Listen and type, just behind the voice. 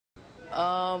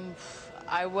Um,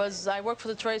 I worked for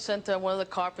the trade center, one of the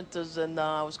carpenters, and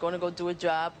I was going to go do a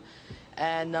job.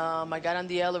 And I got on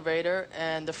the elevator,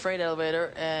 and the freight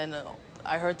elevator, and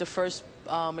I heard the first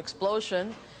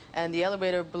explosion, and the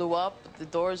elevator blew up, the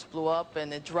doors blew up,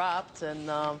 and it dropped. And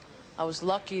I was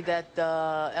lucky that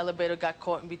the elevator got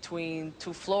caught in between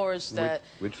two floors.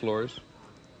 Which floors?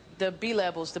 The B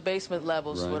levels, the basement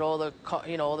levels, right. where all the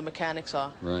all the mechanics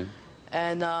are. Right.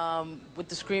 And with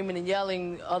the screaming and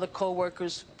yelling, other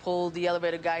co-workers pulled the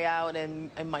elevator guy out, and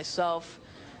myself.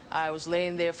 I was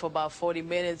laying there for about 40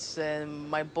 minutes, and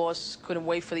my boss couldn't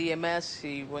wait for the EMS.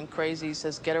 He went crazy. He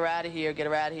says, "Get her out of here, get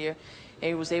her out of here." And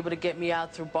he was able to get me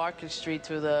out through Barclay Street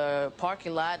to the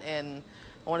parking lot, and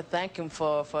I want to thank him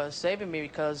for saving me,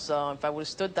 because if I would have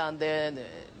stood down there,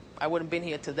 I wouldn't have been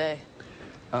here today.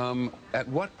 At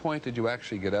what point did you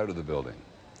actually get out of the building?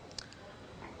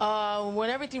 When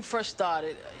everything first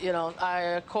started,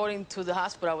 according to the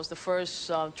hospital, I was the first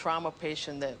trauma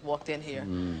patient that walked in here.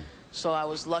 So I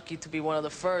was lucky to be one of the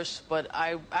first, but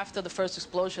after the first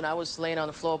explosion, I was laying on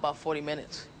the floor about 40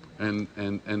 minutes.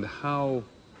 And how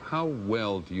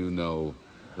well do you know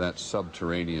that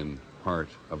subterranean part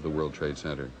of the World Trade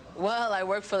Center? Well, I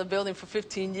worked for the building for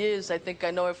 15 years. I think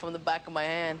I know it from the back of my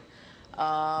hand.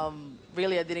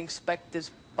 Really, I didn't expect this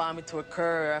bombing to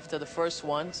occur after the first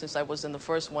one, since I was in the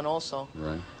first one also.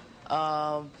 Right.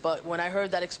 But when I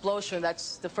heard that explosion,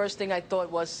 that's the first thing I thought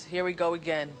was, here we go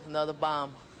again, another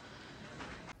bomb.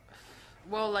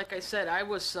 Well, like I said, I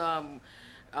got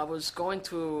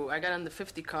on the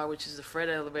 50 car, which is the freight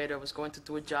elevator. I was going to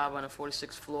do a job on a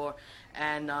 46th floor,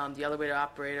 and the elevator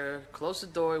operator closed the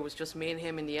door. It was just me and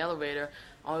him in the elevator.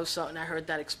 All of a sudden, I heard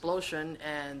that explosion,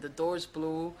 and the doors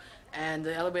blew, and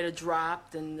the elevator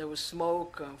dropped, and there was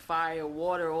smoke, fire,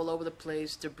 water all over the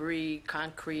place, debris,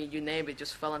 concrete, you name it,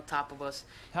 just fell on top of us.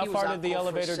 How far did the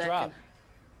elevator drop?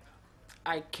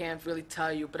 I can't really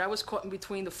tell you, but I was caught in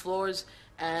between the floors,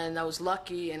 and I was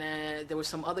lucky, and there were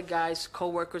some other guys,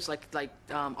 co-workers, like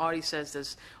Artie says,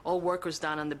 there's all workers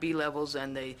down on the B levels,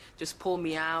 and they just pulled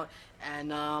me out,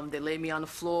 and they laid me on the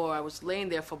floor. I was laying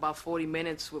there for about 40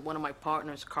 minutes with one of my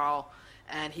partners, Carl,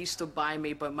 and he stood by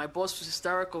me, but my boss was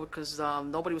hysterical because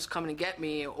nobody was coming to get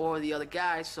me or the other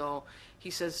guy, so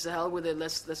he says, "To hell with it,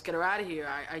 let's get her out of here."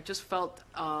 I just felt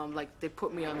like they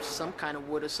put me on some kind of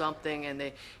wood or something, and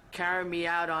they carried me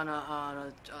out on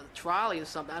a trolley or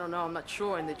something. I don't know, I'm not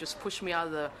sure, and they just pushed me out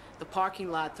of the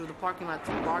parking lot, through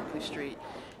Barclay Street.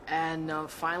 And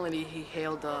finally, he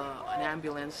hailed an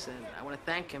ambulance, and I want to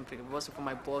thank him, because if it wasn't for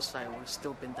my boss, I would have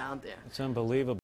still been down there. It's unbelievable.